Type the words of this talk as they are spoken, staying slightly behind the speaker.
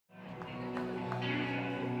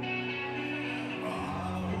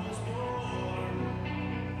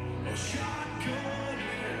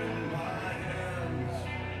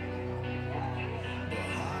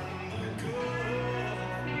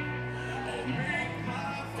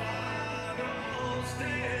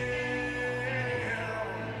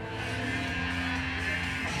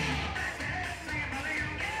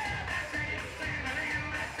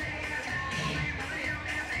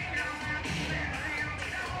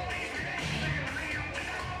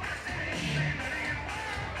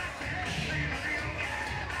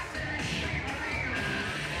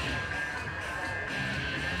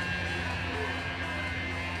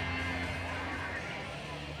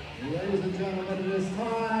gentlemen, it is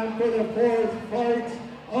time for the fourth fight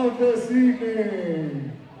of this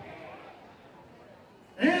evening.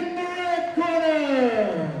 In the red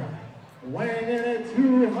corner, weighing in at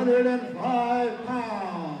 205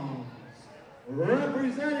 pounds,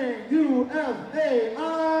 representing USAI,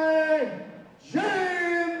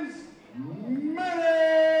 James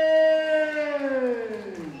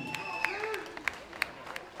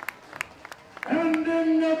and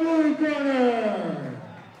in the blue corner,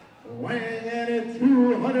 weighing in at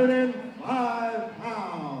 205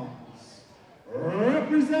 pounds,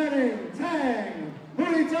 representing Tang,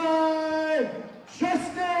 Muay,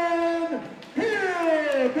 Justin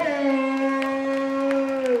Pierpoint.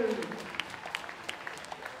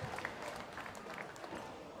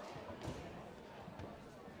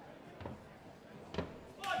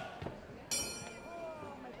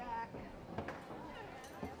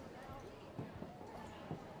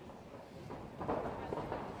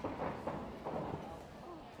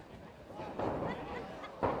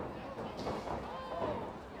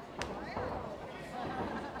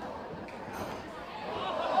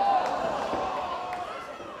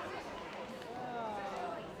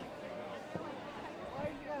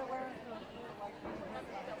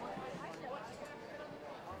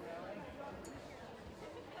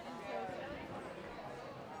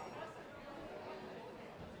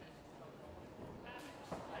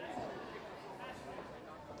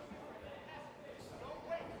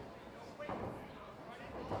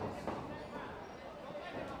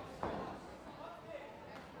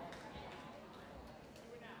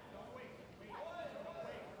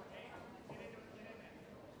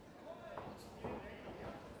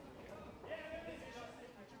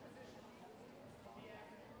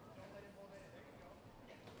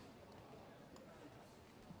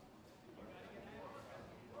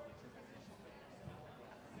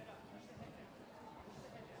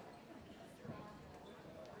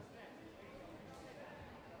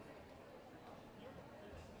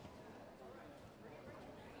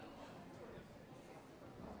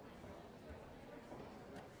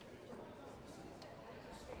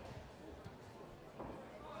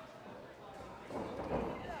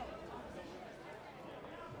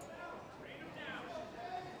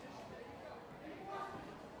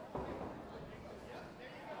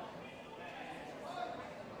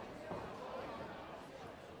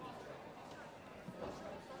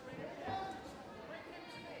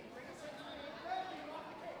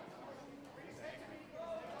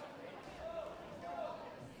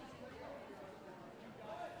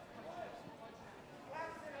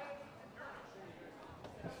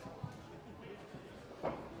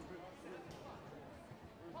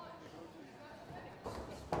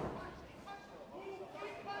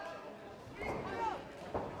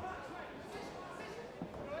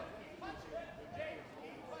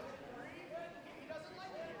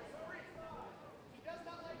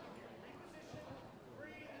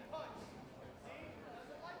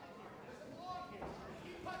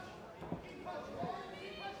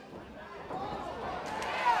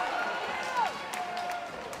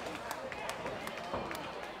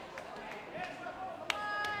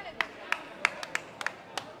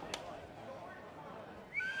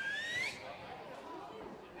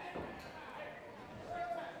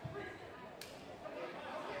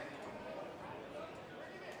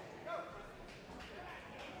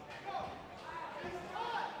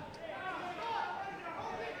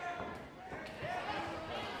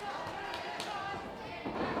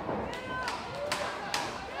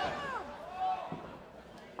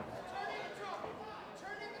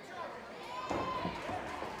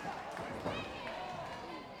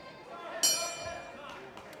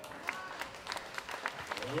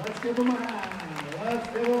 Let's give him a hand. Let's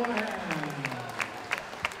give him a hand.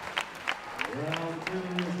 Round two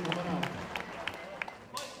is coming up.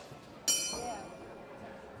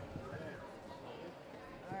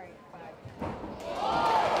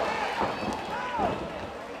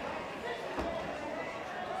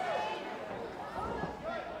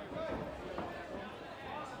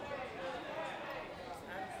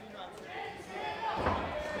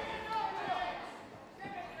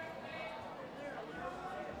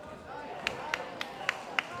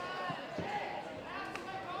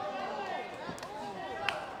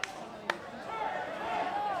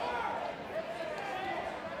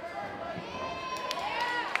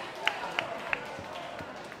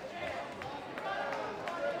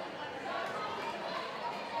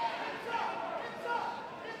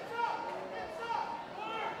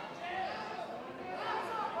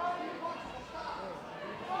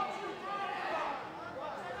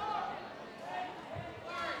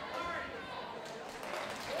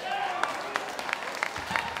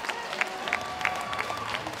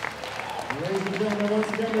 Ladies and gentlemen, once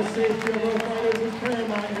again, the safety of our fighters is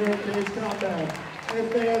paramount here at Kaged Kombat.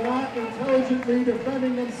 If they are not intelligently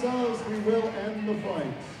defending themselves, we will end the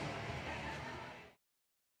fight.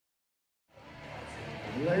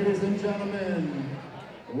 Ladies and gentlemen,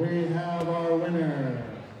 we have our winner.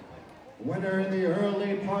 Winner in the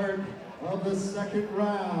early part of the second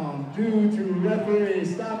round, due to referee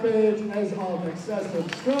stoppage as of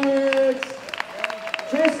excessive strikes,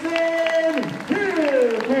 Pierpoint!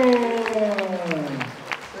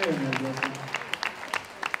 Stay in there, Justin.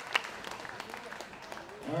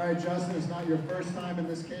 All right, Justin, it's not your first time in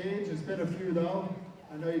this cage. It's been a few, though.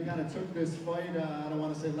 I know you kind of took this fight, I don't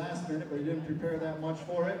want to say last minute, but you didn't prepare that much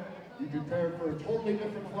for it. You prepared for a totally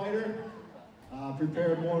different fighter.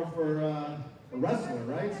 Prepared more for a wrestler,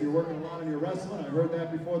 right? So you're working a lot on your wrestling. I heard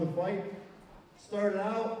that before the fight. Started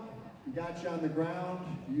out, he got you on the ground.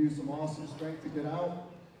 You used some awesome strength to get out.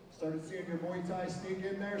 Started seeing your Muay Thai sneak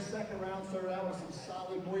in there. Second round started out with some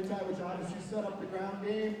solid Muay Thai, which obviously set up the ground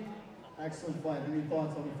game. Excellent fight. Any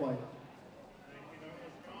thoughts on the fight?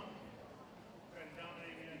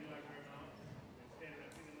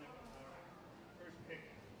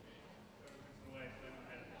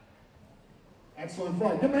 Excellent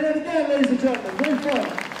fight. Give him a hand again, ladies and gentlemen. Great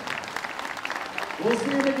fight. We'll see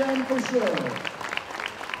him again for sure.